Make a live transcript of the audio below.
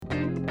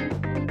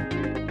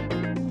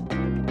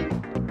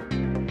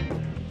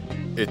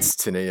It's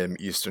 10 a.m.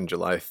 Eastern,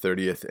 July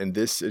 30th, and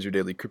this is your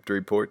daily crypto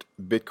report.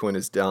 Bitcoin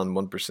is down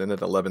 1% at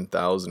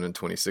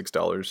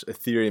 $11,026.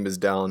 Ethereum is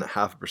down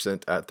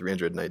 0.5% at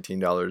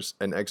 $319,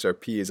 and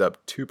XRP is up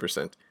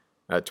 2%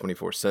 at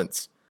 24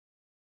 cents.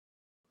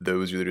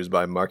 Those are leaders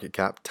by market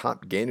cap.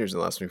 Top gainers in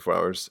the last 24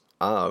 hours: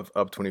 Aave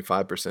up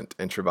 25%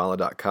 and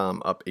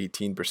Travala.com up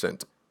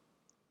 18%.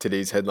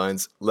 Today's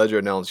headlines: Ledger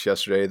announced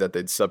yesterday that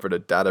they'd suffered a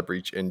data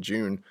breach in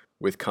June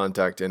with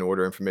contact and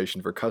order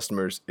information for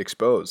customers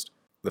exposed.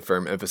 The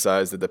firm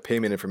emphasized that the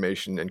payment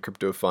information and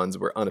crypto funds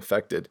were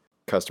unaffected.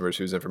 Customers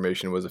whose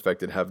information was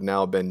affected have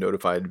now been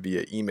notified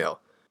via email.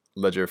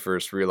 Ledger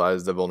first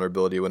realized the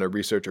vulnerability when a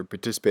researcher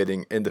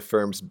participating in the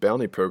firm's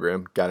bounty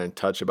program got in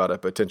touch about a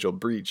potential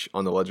breach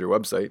on the Ledger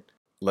website.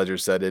 Ledger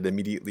said it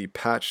immediately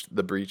patched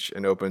the breach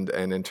and opened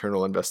an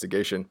internal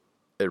investigation.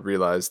 It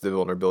realized the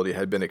vulnerability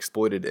had been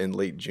exploited in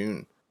late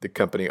June. The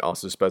company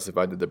also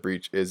specified that the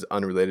breach is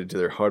unrelated to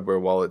their hardware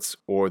wallets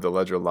or the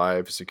Ledger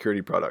Live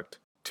security product.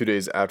 2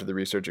 days after the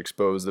research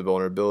exposed the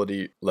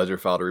vulnerability, Ledger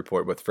filed a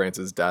report with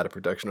France's Data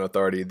Protection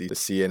Authority, the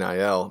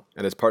CNIL,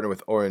 and has partnered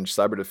with Orange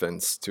Cyber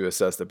Defense to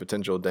assess the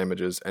potential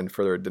damages and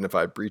further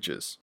identify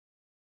breaches.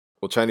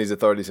 Well, Chinese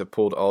authorities have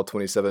pulled all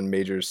 27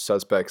 major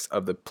suspects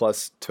of the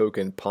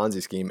PlusToken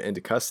Ponzi scheme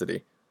into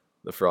custody.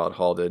 The fraud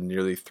hauled in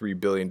nearly $3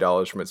 billion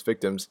from its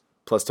victims.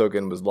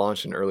 PlusToken was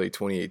launched in early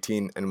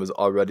 2018 and was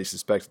already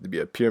suspected to be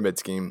a pyramid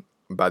scheme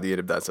by the end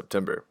of that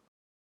September.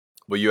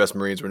 Well, U.S.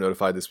 Marines were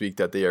notified this week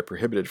that they are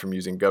prohibited from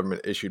using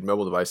government-issued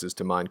mobile devices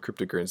to mine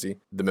cryptocurrency.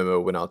 The memo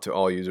went out to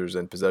all users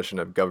in possession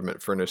of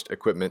government-furnished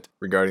equipment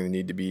regarding the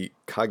need to be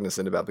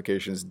cognizant of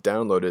applications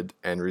downloaded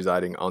and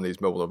residing on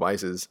these mobile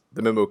devices.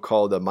 The memo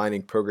called the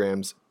mining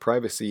program's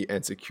privacy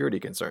and security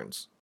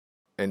concerns.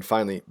 And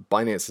finally,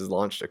 Binance has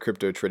launched a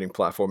crypto trading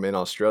platform in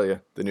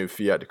Australia. The new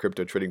fiat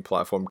crypto trading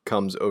platform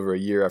comes over a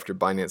year after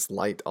Binance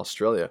Lite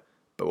Australia,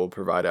 but will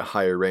provide a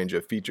higher range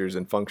of features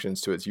and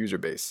functions to its user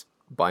base.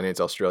 Binance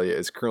Australia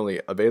is currently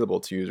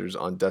available to users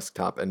on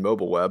desktop and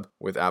mobile web,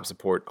 with app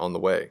support on the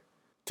way.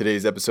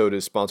 Today's episode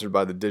is sponsored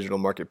by the digital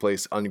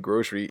marketplace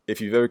Ungrocery. If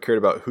you've ever cared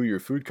about who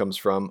your food comes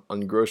from,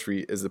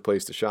 Ungrocery is the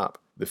place to shop.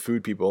 The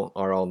food people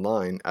are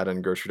online at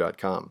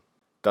ungrocery.com.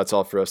 That's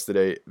all for us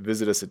today.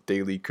 Visit us at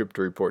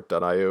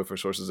dailycryptoreport.io for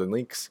sources and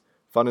links.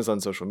 Find us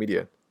on social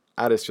media.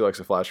 Add us to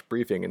Alexa Flash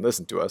Briefing and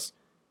listen to us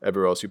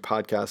everywhere else you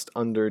podcast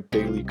under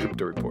Daily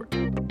Crypto Report.